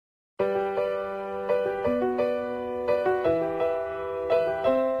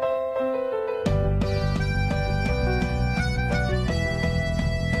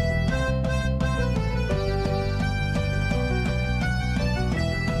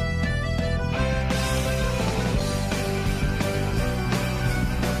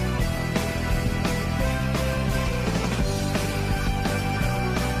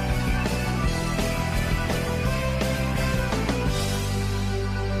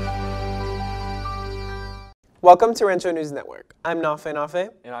Welcome to Rancho News Network. I'm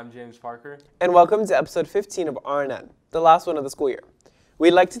Nafe. And I'm James Parker. And welcome to episode 15 of RNN, the last one of the school year.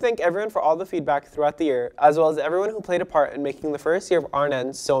 We'd like to thank everyone for all the feedback throughout the year, as well as everyone who played a part in making the first year of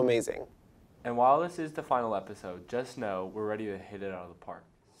RNN so amazing. And while this is the final episode, just know we're ready to hit it out of the park.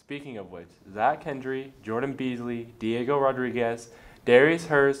 Speaking of which, Zach Kendry, Jordan Beasley, Diego Rodriguez, Darius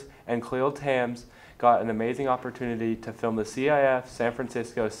Hurst, and Khalil Tams got an amazing opportunity to film the CIF San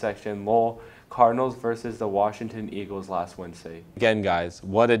Francisco section Lowell Cardinals versus the Washington Eagles last Wednesday. Again, guys,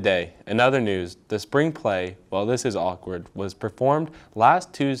 what a day. In other news, the spring play, well, this is awkward, was performed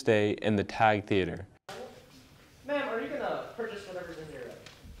last Tuesday in the Tag Theater. Ma'am, are you going to purchase whatever's in your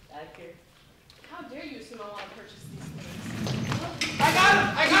bag here? How dare you assume I want to purchase these things? I got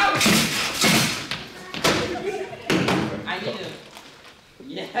him! I need him.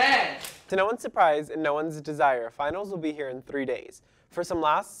 Yes! To no one's surprise and no one's desire, finals will be here in 3 days. For some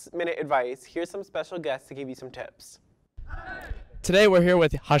last-minute advice, here's some special guests to give you some tips. Today we're here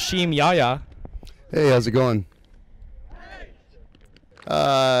with Hashim Yahya. Hey, how's it going?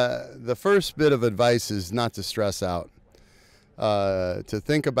 The first bit of advice is not to stress out. To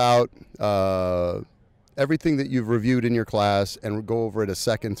think about everything that you've reviewed in your class and go over it a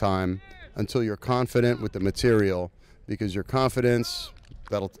second time until you're confident with the material, because your confidence,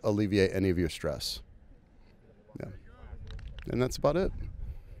 that'll alleviate any of your stress. Yeah. And that's about it.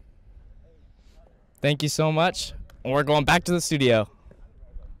 Thank you so much. And we're going back to the studio.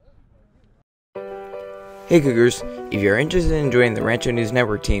 Hey Cougars, if you're interested in joining the Rancho News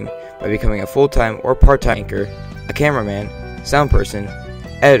Network team by becoming a full-time or part-time anchor, a cameraman, sound person,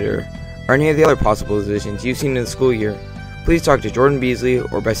 editor, or any of the other possible positions you've seen in the school year, please talk to Jordan Beasley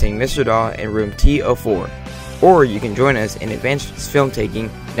or by saying Mr. Daw in room T04. Or you can join us in advanced film taking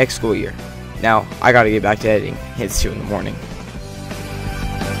next school year. Now, I gotta get back to editing. It's 2 in the morning.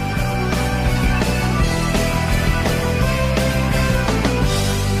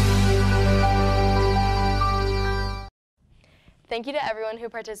 Thank you to everyone who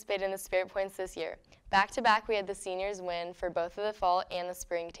participated in the Spirit Points this year. Back to back, we had the seniors win for both of the fall and the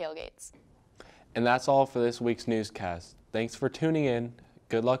spring tailgates. And that's all for this week's newscast. Thanks for tuning in.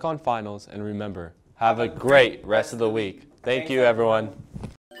 Good luck on finals, and remember, have a great rest of the week. Thank you, everyone.